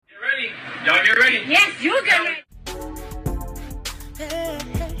ready? Yes, you get ready.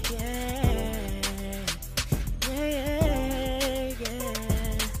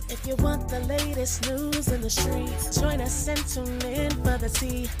 If you want the latest news in the streets, join us and tune in for the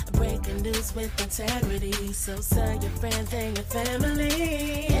tea. Breaking news with integrity. So tell your friends and your family.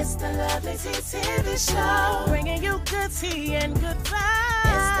 It's the Lovely Tea TV Show, bringing you good tea and good vibes.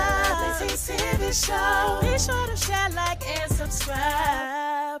 It's the Lovely Tea TV Show. Be sure to share, like, and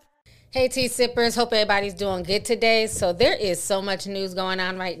subscribe. Hey tea sippers, hope everybody's doing good today. So there is so much news going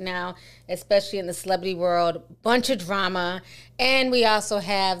on right now, especially in the celebrity world. Bunch of drama. And we also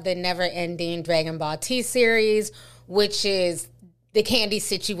have the never-ending Dragon Ball T series, which is the Kandi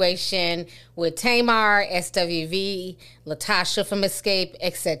situation with Tamar, SWV, Latocha from Escape,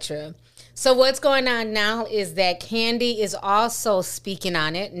 etc. So what's going on now is that Kandi is also speaking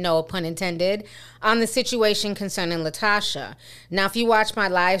on it, no pun intended, on the situation concerning Latocha. Now, if you watch my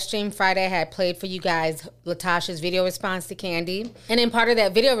live stream Friday, I had played for you guys Latocha's video response to Kandi. And in part of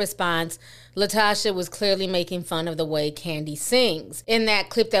that video response, Latocha was clearly making fun of the way Kandi sings. In that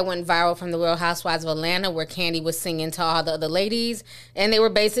clip that went viral from the Real Housewives of Atlanta, where Kandi was singing to all the other ladies, and they were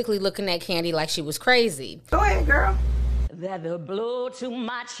basically looking at Kandi like she was crazy. Go ahead, girl. That the blow to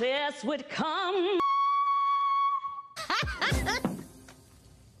my chest would come.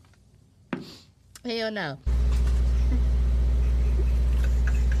 Hell no.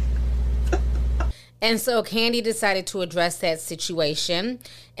 And so Kandi decided to address that situation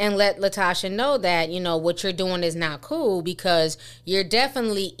and let Latocha know that, you know, what you're doing is not cool because you're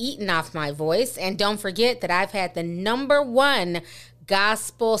definitely eating off my voice. And don't forget that I've had the #1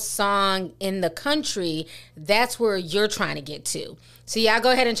 gospel song in the country. That's where you're trying to get to. So y'all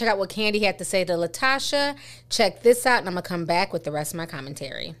go ahead and check out what Kandi had to say to Latocha. Check this out, and I'm gonna come back with the rest of my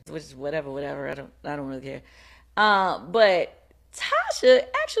commentary. Which is whatever. I don't really care. But Tasha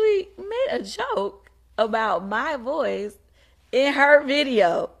actually made a joke about my voice in her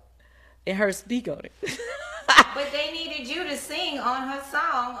video, in her speak on it. But they needed you to sing on her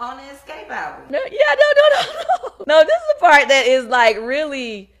song on the Escape album. No. No, this is the part that is like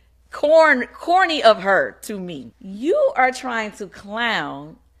really corny of her to me. You are trying to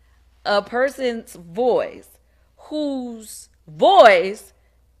clown a person's voice whose voice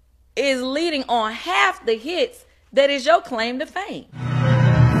is leading on half the hits that is your claim to fame.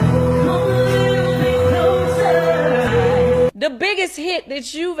 The biggest hit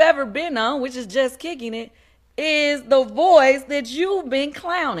that you've ever been on, which is Just Kicking It, is the voice that you've been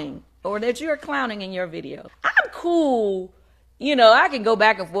clowning or that you're clowning in your video. I'm cool. You know, I can go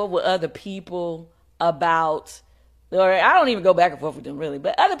back and forth with other people about, or I don't even go back and forth with them really,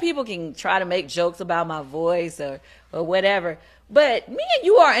 but other people can try to make jokes about my voice or whatever. But me and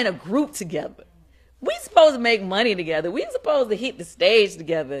you are in a group together. We supposed to make money together. We supposed to hit the stage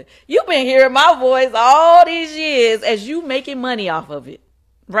together. You've been hearing my voice all these years as you making money off of it,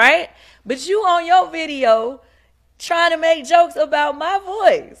 right? But you on your video trying to make jokes about my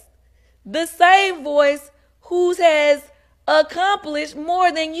voice. The same voice who has accomplished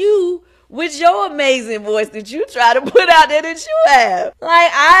more than you with your amazing voice that you try to put out there that you have.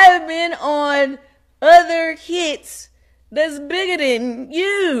 Like, I've been on other hits that's bigger than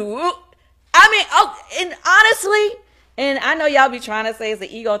you. I mean, and honestly, and I know y'all be trying to say it's an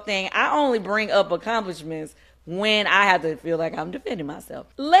ego thing. I only bring up accomplishments when I have to feel like I'm defending myself.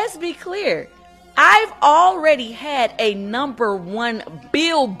 Let's be clear. I've already had a #1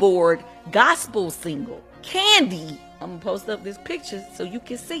 Billboard gospel single. Kandi. I'm going to post up this picture so you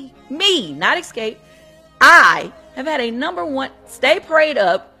can see me, not Escape. I have had a #1, Stay Prayed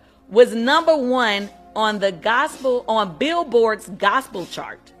Up, was #1 on the gospel, on Billboard's gospel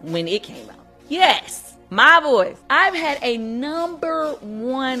chart when it came out. Yes, my voice. I've had a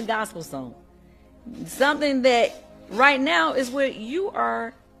 #1 gospel song. Something that right now is what you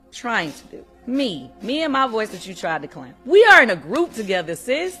are trying to do. Me and my voice that you tried to clown. We are in a group together,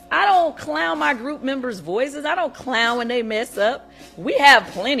 sis. I don't clown my group members' voices. I don't clown when they mess up. We have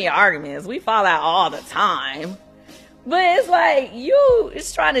plenty of arguments. We fall out all the time. But it's like you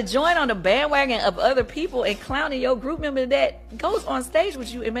is trying to join on the bandwagon of other people and clowning your group member that goes on stage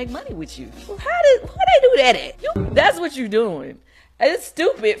with you and make money with you. Well, where they do that at? That's what you're doing. It's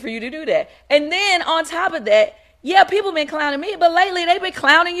stupid for you to do that. And then on top of that, yeah, people been clowning me, but lately they've been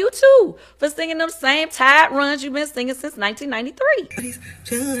clowning you too for singing them same tide runs you've been singing since 1993.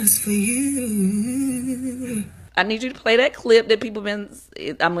 Just for you. I need you to play that clip that people been.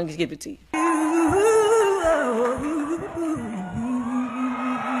 I'm gonna give it to you.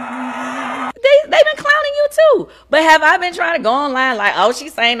 They've been clowning you too. But have I been trying to go online like, oh,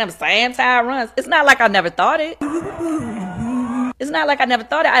 she's saying them same tide runs? It's not like I never thought it. It's not like I never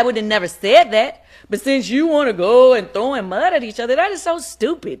thought it. I would have never said that. But since you want to go and throwing mud at each other, that is so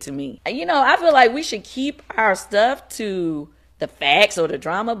stupid to me. You know, I feel like we should keep our stuff to the facts or the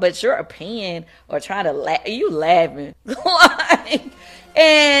drama, but your opinion or trying to laugh, you laughing.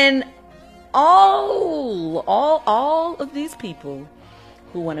 And all of these people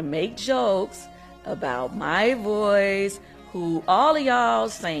who want to make jokes about my voice, who all of y'all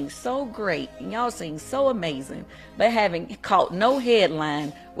sing so great and y'all sing so amazing, but haven't caught no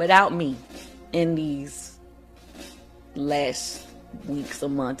headline without me in these last weeks or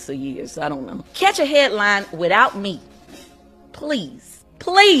months or years. I don't know. Catch a headline without me. Please.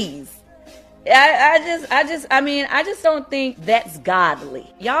 Please. I just don't think that's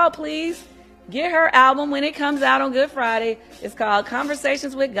godly. Y'all, please get her album when it comes out on Good Friday. It's called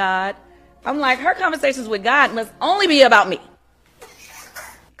Conversations with God. I'm like, her conversations with God must only be about me.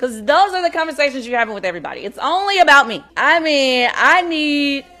 Because those are the conversations you're having with everybody. It's only about me. I mean, I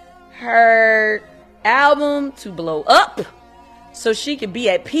need her album to blow up so she can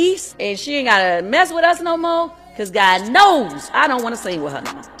be at peace and she ain't got to mess with us no more. Because God knows I don't want to sing with her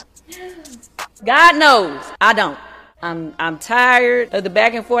no more. God knows I don't. I'm tired of the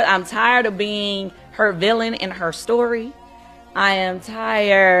back and forth. I'm tired of being her villain in her story. I am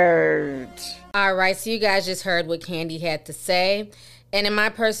tired. All right, so you guys just heard what Kandi had to say. And in my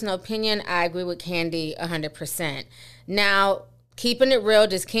personal opinion, I agree with Kandi 100%. Now, keeping it real,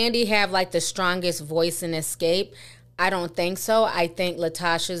 does Kandi have like the strongest voice in Escape? I don't think so. I think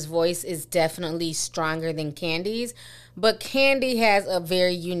Latocha's voice is definitely stronger than Kandi's. But Kandi has a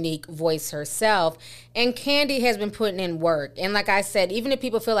very unique voice herself. And Kandi has been putting in work. And like I said, even if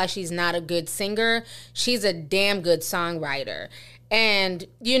people feel like she's not a good singer, she's a damn good songwriter. And,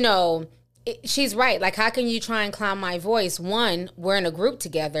 you know, she's right. Like, how can you try and clown my voice? One, we're in a group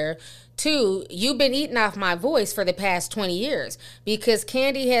together. Two, you've been eating off my voice for the past 20 years because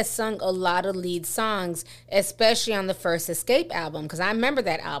Kandi has sung a lot of lead songs, especially on the first Escape album, because I remember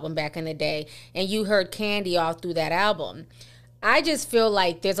that album back in the day, and you heard Kandi all through that album. I just feel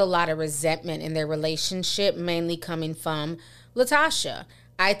like there's a lot of resentment in their relationship, mainly coming from Latocha.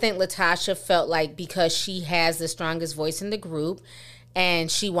 I think Latocha felt like because she has the strongest voice in the group and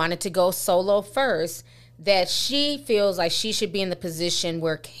she wanted to go solo first, that she feels like she should be in the position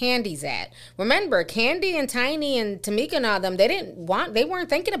where Kandi's at. Remember, Kandi and Tiny and Tamika and all them, they weren't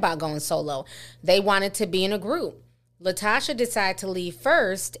thinking about going solo. They wanted to be in a group. Latocha decided to leave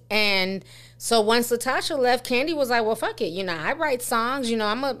first, and so once Latocha left, Kandi was like, well, fuck it. You know, I write songs. You know,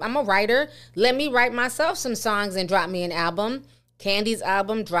 I'm a writer. Let me write myself some songs and drop me an album. Kandi's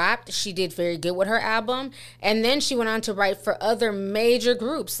album dropped. She did very good with her album. And then she went on to write for other major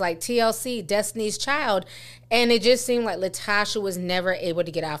groups like TLC, Destiny's Child. And it just seemed like Latocha was never able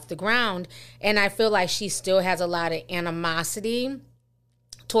to get off the ground. And I feel like she still has a lot of animosity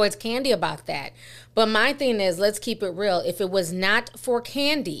towards Kandi about that. But my thing is, let's keep it real. If it was not for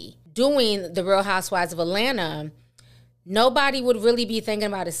Kandi doing The Real Housewives of Atlanta, nobody would really be thinking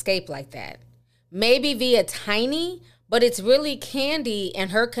about Escape like that. Maybe via Tiny, but it's really Kandi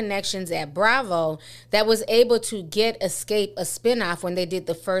and her connections at Bravo that was able to get Escape a spinoff when they did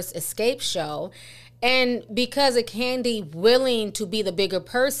the first Escape show. And because of Kandi willing to be the bigger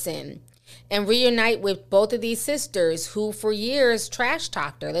person and reunite with both of these sisters who for years trash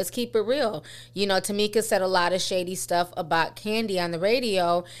talked her. Let's keep it real. You know, Tamika said a lot of shady stuff about Kandi on the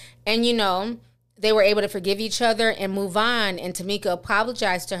radio. And, you know, they were able to forgive each other and move on, and Tamika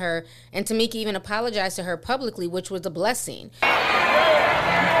apologized to her, and Tamika even apologized to her publicly, which was a blessing.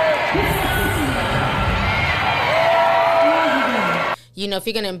 You know, if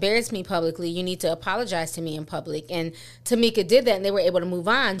you're going to embarrass me publicly, you need to apologize to me in public. And Tamika did that, and they were able to move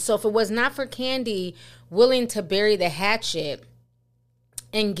on. So if it was not for Kandi willing to bury the hatchet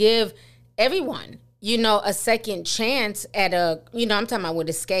and give everyone, you know, a second chance at I'm talking about with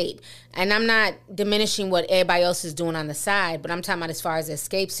Escape. And I'm not diminishing what everybody else is doing on the side, but I'm talking about as far as the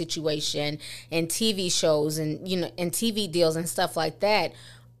Escape situation and TV shows and, you know, and TV deals and stuff like that.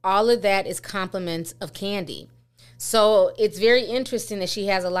 All of that is compliments of Kandi. So it's very interesting that she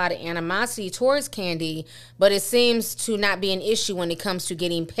has a lot of animosity towards Kandi, but it seems to not be an issue when it comes to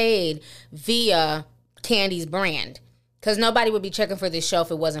getting paid via Kandi's brand. Because nobody would be checking for this show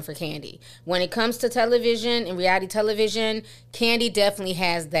if it wasn't for Kandi. When it comes to television and reality television, Kandi definitely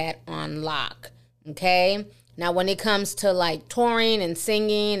has that on lock, okay? Now, when it comes to, like, touring and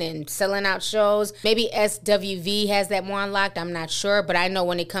singing and selling out shows, maybe SWV has that more unlocked. I'm not sure. But I know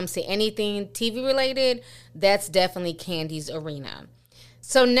when it comes to anything TV-related, that's definitely Kandi's arena.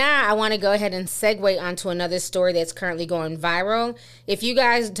 So now I want to go ahead and segue onto another story that's currently going viral. If you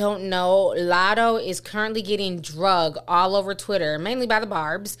guys don't know, Latto is currently getting drugged all over Twitter, mainly by the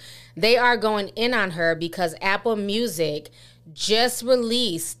Barbs. They are going in on her because Apple Music just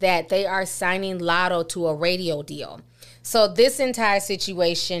released that they are signing Latto to a radio deal. So this entire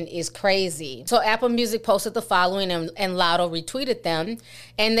situation is crazy. So Apple Music posted the following and Latto retweeted them.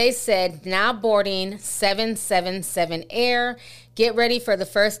 And they said, now boarding 777 Air. Get ready for the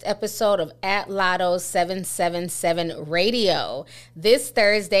first episode of At Latto's 777 Radio this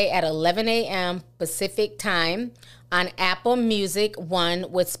Thursday at 11 a.m. Pacific time on Apple Music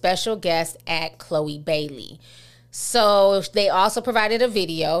One with special guest at Chloe Bailey. So they also provided a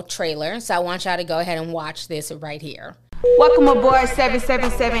video trailer. So I want y'all to go ahead and watch this right here. Welcome aboard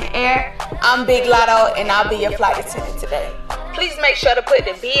 777 Air. I'm Big Latto and I'll be your flight attendant today. Please make sure to put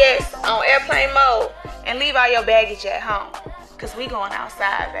the BS on airplane mode and leave all your baggage at home, cause we going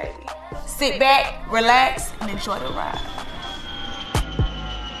outside, baby. Sit back, relax, and enjoy the ride.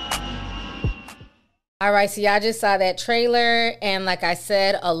 All right, so y'all just saw that trailer, and like I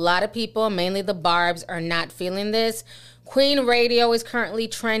said, a lot of people, mainly the Barbs, are not feeling this. Queen Radio is currently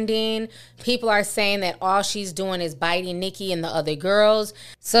trending. People are saying that all she's doing is biting Nicki and the other girls.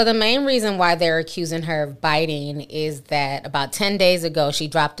 So the main reason why they're accusing her of biting is that about 10 days ago, she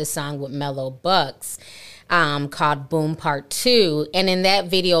dropped a song with Mellow Bucks called Boom Part 2. And in that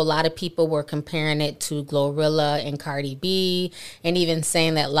video, a lot of people were comparing it to Glorilla and Cardi B, and even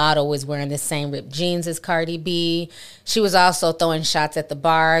saying that Latto was wearing the same ripped jeans as Cardi B. She was also throwing shots at the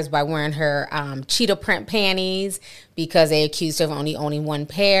Barbs by wearing her cheetah print panties because they accused her of only owning one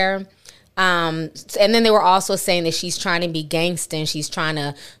pair. And then they were also saying that she's trying to be gangsta and she's trying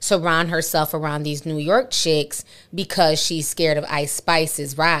to surround herself around these New York chicks because she's scared of Ice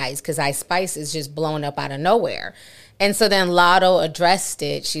Spice's rise, because Ice Spice is just blowing up out of nowhere. And so then Latto addressed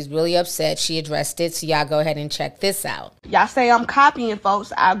it. She's really upset. She addressed it. So y'all go ahead and check this out. Y'all say I'm copying,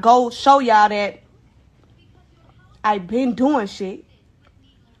 folks. I go show y'all that I've been doing shit.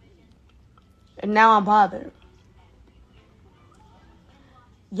 And now I'm bothered.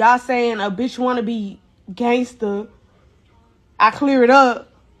 Y'all saying a bitch want to be gangster. I clear it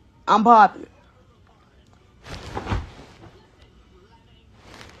up. I'm bothered.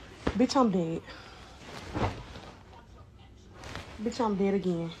 Bitch, I'm dead. Bitch, I'm dead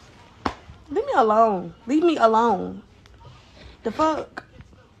again. Leave me alone. Leave me alone. The fuck?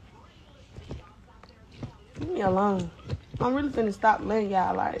 Leave me alone. I'm really finna stop letting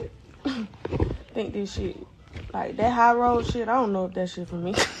y'all, like, think this shit. Like, that high road shit, I don't know if that shit for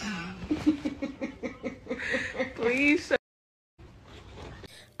me. Please.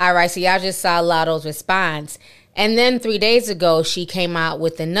 All right, so y'all just saw Latto's response. And then 3 days ago, she came out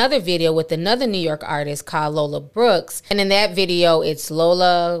with another video with another New York artist called Lola Brooks. And in that video, it's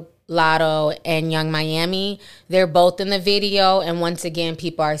Lola, Latto, and Young Miami. They're both in the video. And once again,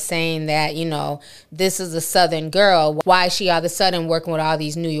 people are saying that, you know, this is a Southern girl. Why is she all of a sudden working with all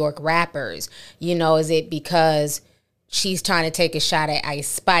these New York rappers? You know, is it because she's trying to take a shot at Ice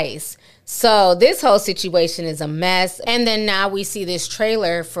Spice? So this whole situation is a mess. And then now we see this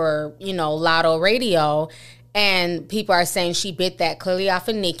trailer for, you know, Latto Radio. And people are saying she bit that clearly off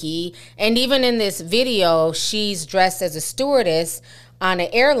of Nicki. And even in this video, she's dressed as a stewardess on an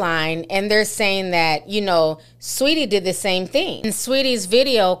airline, and they're saying that, you know, Sweetie did the same thing. In Sweetie's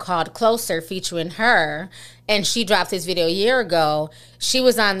video called Closer featuring her, and she dropped this video a year ago, she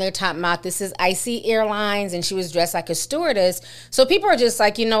was on there talking about this is Icy Airlines, and she was dressed like a stewardess. So people are just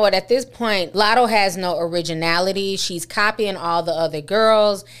like, you know what, at this point, Latto has no originality. She's copying all the other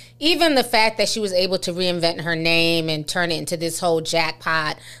girls. Even the fact that she was able to reinvent her name and turn it into this whole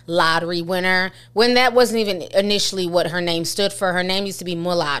jackpot lottery winner, when that wasn't even initially what her name stood for. Her name used to be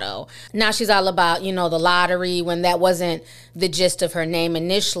Mulatto. Now she's all about, you know, the lottery, when that wasn't the gist of her name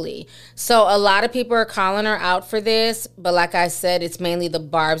initially. So a lot of people are calling her out for this, but like I said, it's mainly the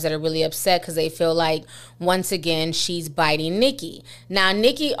Barbs that are really upset because they feel like, once again, she's biting Nicki. Now,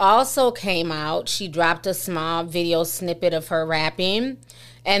 Nicki also came out. She dropped a small video snippet of her rapping.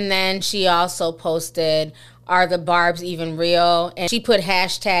 And then she also posted, are the Barbs even real? And she put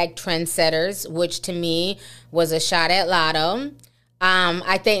hashtag trendsetters, which to me was a shot at Latto.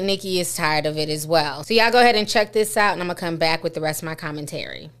 I think Nicki is tired of it as well. So y'all go ahead and check this out, and I'm going to come back with the rest of my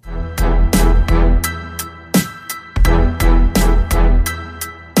commentary.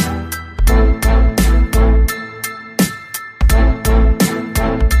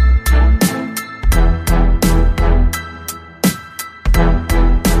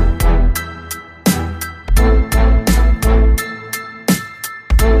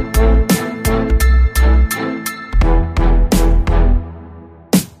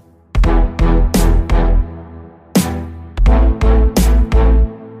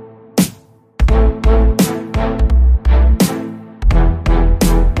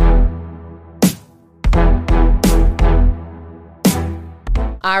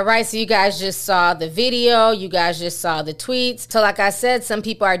 All right, so you guys just saw the video. You guys just saw the tweets. So like I said, some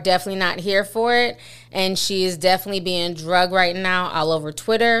people are definitely not here for it. And she is definitely being drugged right now all over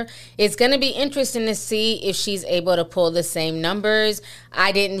Twitter. It's going to be interesting to see if she's able to pull the same numbers.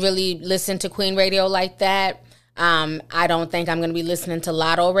 I didn't really listen to Queen Radio like that. I don't think I'm going to be listening to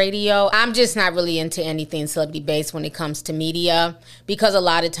Latto Radio. I'm just not really into anything celebrity-based when it comes to media because a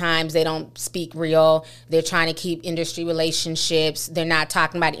lot of times they don't speak real. They're trying to keep industry relationships. They're not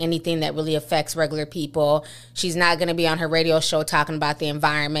talking about anything that really affects regular people. She's not going to be on her radio show talking about the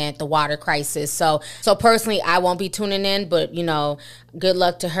environment, the water crisis. So personally, I won't be tuning in, but, you know, good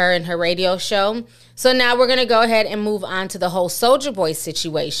luck to her and her radio show. So now we're going to go ahead and move on to the whole Soulja Boy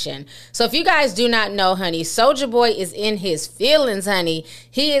situation. So if you guys do not know, honey, Soulja Boy is in his feelings, honey.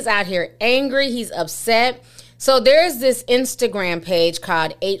 He is out here angry. He's upset. So there's this Instagram page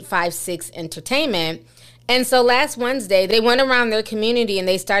called 856 Entertainment. And so last Wednesday, they went around their community and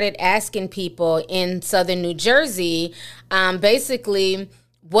they started asking people in southern New Jersey, basically,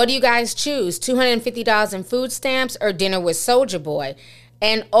 what do you guys choose? $250 in food stamps or dinner with Soulja Boy?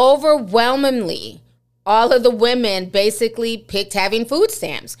 And overwhelmingly, all of the women basically picked having food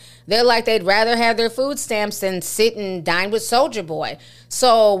stamps. They're like they'd rather have their food stamps than sit and dine with Soulja Boy.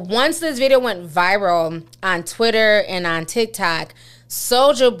 So once this video went viral on Twitter and on TikTok,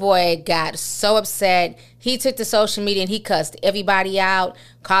 Soulja Boy got so upset. He took to social media and he cussed everybody out,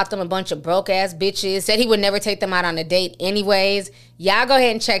 called them a bunch of broke-ass bitches, said he would never take them out on a date anyways. Y'all go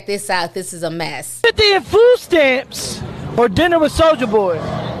ahead and check this out. This is a mess. 50 in food stamps or dinner with Soulja Boy?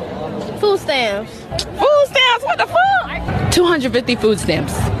 Food stamps. Food stamps? What the fuck? 250 food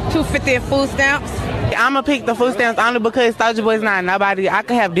stamps. 250 in food stamps. I'm gonna pick the food stamps only because Soulja Boy's not nobody. I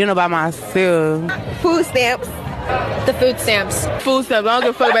could have dinner by myself. Food stamps. The food stamps. Food stamps. I don't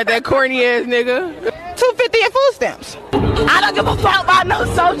give a fuck about that corny ass nigga. 250 in food stamps. I don't give a fuck about no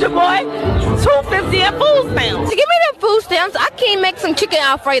Soulja Boy. 250 in food stamps. Give me them food stamps. I can't make some chicken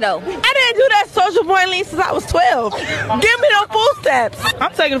Alfredo. I didn't do that Soulja Boy lean since I was 12. Give me them food stamps.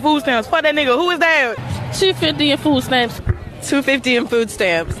 I'm taking food stamps. Fuck that nigga. Who is that? 250 in food stamps. 250 in food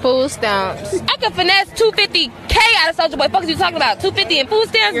stamps. Food stamps. I could finesse 250K out of Soulja Boy. Fuck is you talking about? 250 in food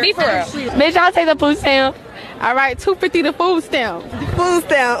stamps? Be for real. Bitch, I'll take the food stamp. All right, 250 the food stamp. Food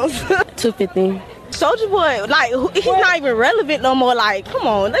stamps. 250. Soulja Boy, like, he's not even relevant no more. Like, come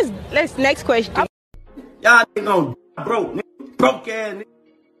on, let's next question. Y'all niggas broke, nigga. Broke ass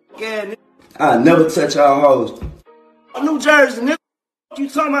nigga. I never touch y'all hoes. New Jersey, nigga. What you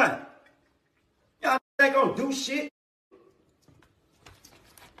talking about? Y'all ain't gonna do shit.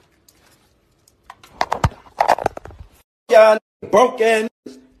 Y'all broke ass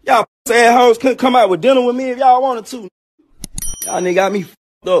niggas. Y'all sad hoes couldn't come out with dinner with me if y'all wanted to. Y'all nigga got me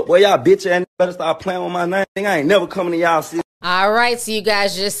f***ed up. Boy, y'all bitch ass better start playing with my name. I ain't never coming to y'all city. All right, so you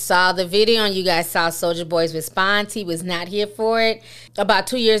guys just saw the video and you guys saw Soulja Boy's response. He was not here for it. About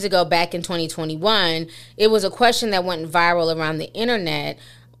 2 years ago, back in 2021, it was a question that went viral around the internet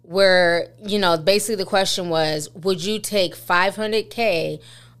where, you know, basically the question was, would you take $500K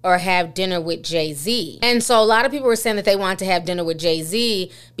or have dinner with Jay-Z? And so a lot of people were saying that they wanted to have dinner with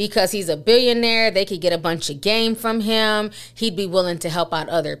Jay-Z because he's a billionaire. They could get a bunch of game from him. He'd be willing to help out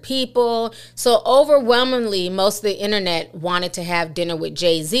other people. So overwhelmingly, most of the internet wanted to have dinner with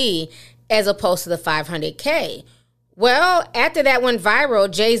Jay-Z as opposed to the $500K. Well, after that went viral,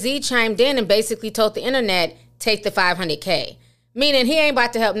 Jay-Z chimed in and basically told the internet, take the $500K. Meaning he ain't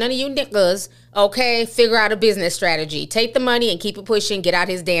about to help none of you niggas, okay, figure out a business strategy. Take the money and keep it pushing, get out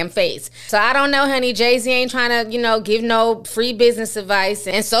his damn face. So I don't know, honey. Jay-Z ain't trying to, you know, give no free business advice.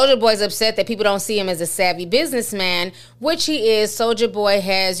 And Soulja Boy's upset that people don't see him as a savvy businessman, which he is. Soulja Boy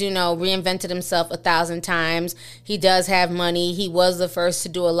has, you know, reinvented himself 1,000 times. He does have money. He was the first to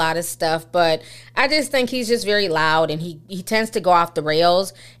do a lot of stuff. But I just think he's just very loud and he tends to go off the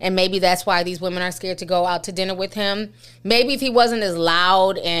rails. And maybe that's why these women are scared to go out to dinner with him. Maybe if he wasn't as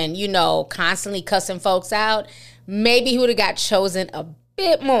loud and, you know, constantly cussing folks out, maybe he would have got chosen a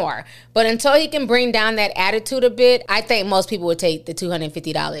bit more. But until he can bring down that attitude a bit, I think most people would take the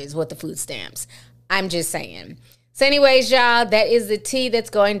 $250 with the food stamps. I'm just saying. So anyways, y'all, that is the tea that's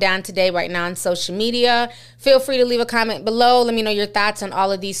going down today right now on social media. Feel free to leave a comment below. Let me know your thoughts on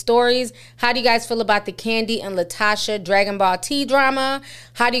all of these stories. How do you guys feel about the Kandi and Latocha Dragon Ball T drama?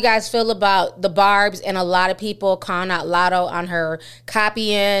 How do you guys feel about the Barbs and a lot of people calling out Latto on her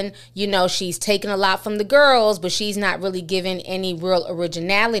copying? You know, she's taking a lot from the girls, but she's not really giving any real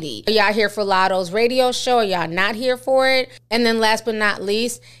originality. Are y'all here for Latto's radio show? Are y'all not here for it? And then last but not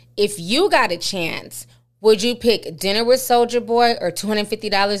least, if you got a chance, Would you pick dinner with Soulja Boy or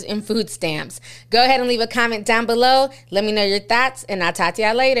 $250 in food stamps? Go ahead and leave a comment down below. Let me know your thoughts, and I'll talk to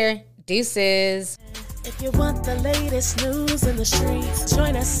y'all later. Deuces. If you want the latest news in the streets,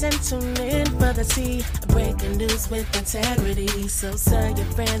 join us and tune in for the tea. Breaking news with integrity. So tell your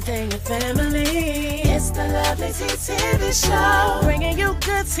friends and your family. It's the Lovely Tea TV Show, bringing you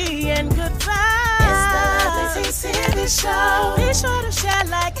good tea and good vibes. It's the Lovely Tea TV Show. Be sure to share,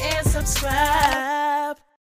 like, and subscribe.